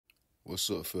What's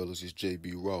up, fellas? It's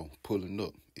JB Raw, pulling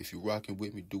up. If you rocking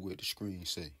with me, do what the screen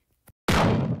say.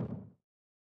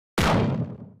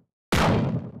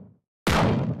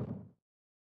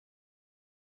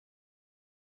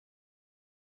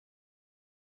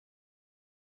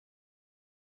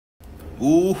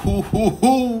 Ooh, hoo, hoo,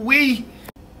 hoo, wee.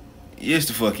 Yes,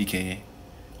 the fuck he can.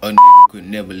 A nigga could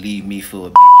never leave me for a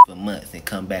bitch for months and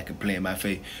come back and play in my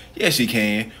face. Yes, he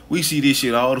can. We see this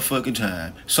shit all the fucking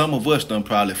time. Some of us done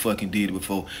probably fucking did it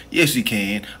before. Yes, he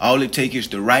can. All it takes is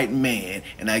the right man.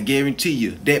 And I guarantee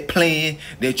you, that plan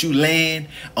that you land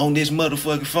on this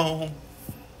motherfucking phone,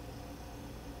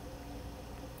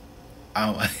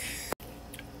 I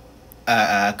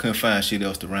couldn't find shit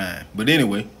else to rhyme. But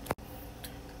anyway,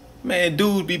 man,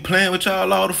 dudes be playing with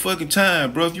y'all all the fucking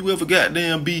time, bro. If you ever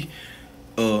goddamn be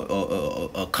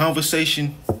a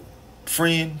conversation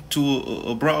friend to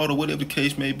a broad or whatever the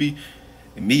case may be,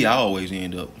 and me, I always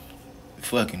end up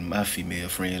fucking my female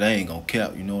friend. I ain't gonna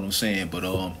cap, you know what I'm saying? But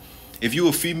if you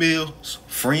a female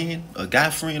friend, a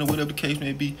guy friend or whatever the case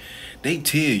may be, they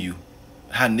tell you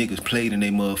how niggas played in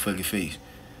their motherfucking face.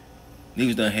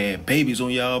 Niggas done had babies on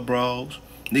y'all bras.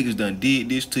 Niggas done did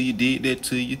this to you, did that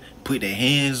to you, put their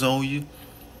hands on you,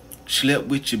 slept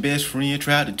with your best friend,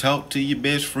 tried to talk to your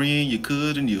best friend, your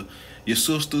cousin, your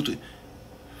sister,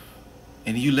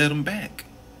 and you let them back.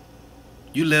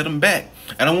 You let them back.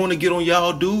 And I want to get on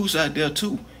y'all dudes out there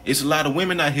too. It's a lot of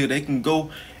women out here that can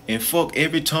go and fuck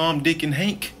every Tom, Dick, and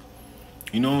Hank.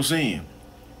 You know what I'm saying?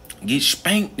 Get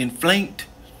spanked and flanked.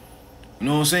 You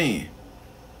know what I'm saying?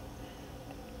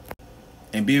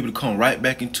 And be able to come right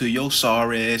back into your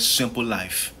sorry ass simple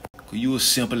life. Cause you a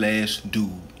simple ass dude.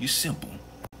 You simple.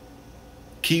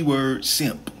 Keyword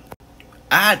simp.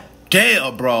 I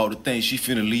dare broad to think she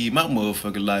finna leave my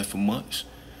motherfucking life for months.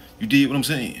 You did what I'm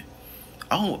saying?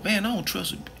 I don't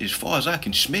trust her as far as I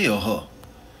can smell her.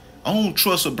 I don't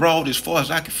trust a broad as far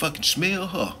as I can fucking smell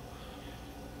her.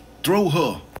 Throw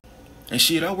her. And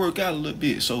shit, I work out a little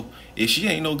bit. So if she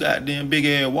ain't no goddamn big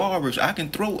ass walrus, I can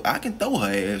throw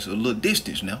her ass a little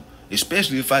distance now.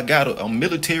 Especially if I got a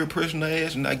military person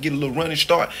ass and I get a little running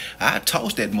start, I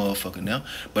toss that motherfucker now.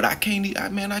 But I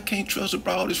can't trust a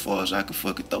broad as far as I can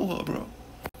fucking throw her, bro.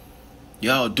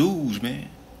 Y'all dudes, man.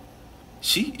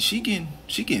 She getting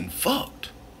fucked.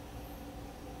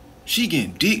 She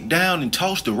getting dicked down and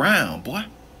tossed around, boy.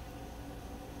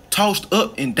 Tossed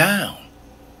up and down.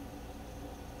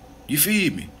 You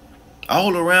feel me?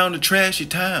 All around the trashy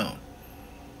town.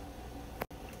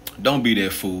 Don't be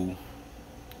that fool.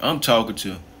 I'm talking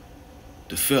to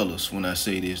the fellas when I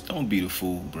say this. Don't be the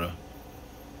fool, bro.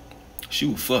 She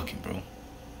was fucking, bro.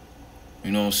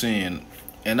 You know what I'm saying?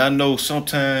 And I know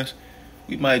sometimes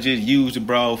we might just use the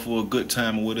broad for a good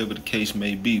time or whatever the case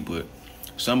may be, but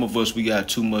some of us, we got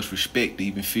too much respect to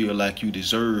even feel like you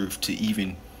deserve to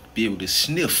even be able to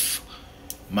sniff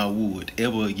my wood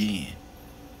ever again.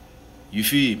 You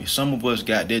feel me? Some of us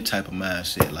got that type of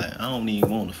mindset. Like, I don't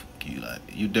even want to fuck you. Like,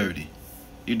 you dirty.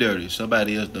 You dirty.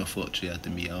 Somebody else done fucked you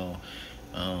after me. I'm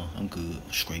good.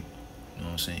 I'm straight. You know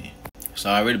what I'm saying? It's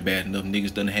already bad enough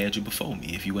niggas done had you before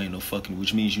me. If you ain't no fucking,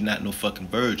 which means you not no fucking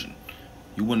virgin.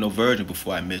 You wasn't no virgin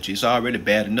before I met you. It's already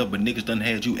bad enough, but niggas done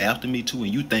had you after me too,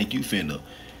 and you think you finna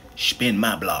spin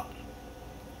my block.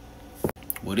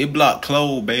 Well, this block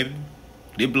closed, baby.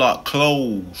 This block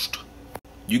closed.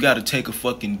 You gotta take a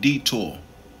fucking detour.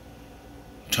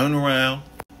 Turn around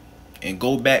and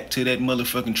go back to that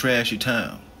motherfucking trashy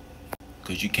town.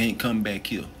 Cause you can't come back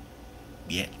here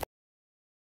yet.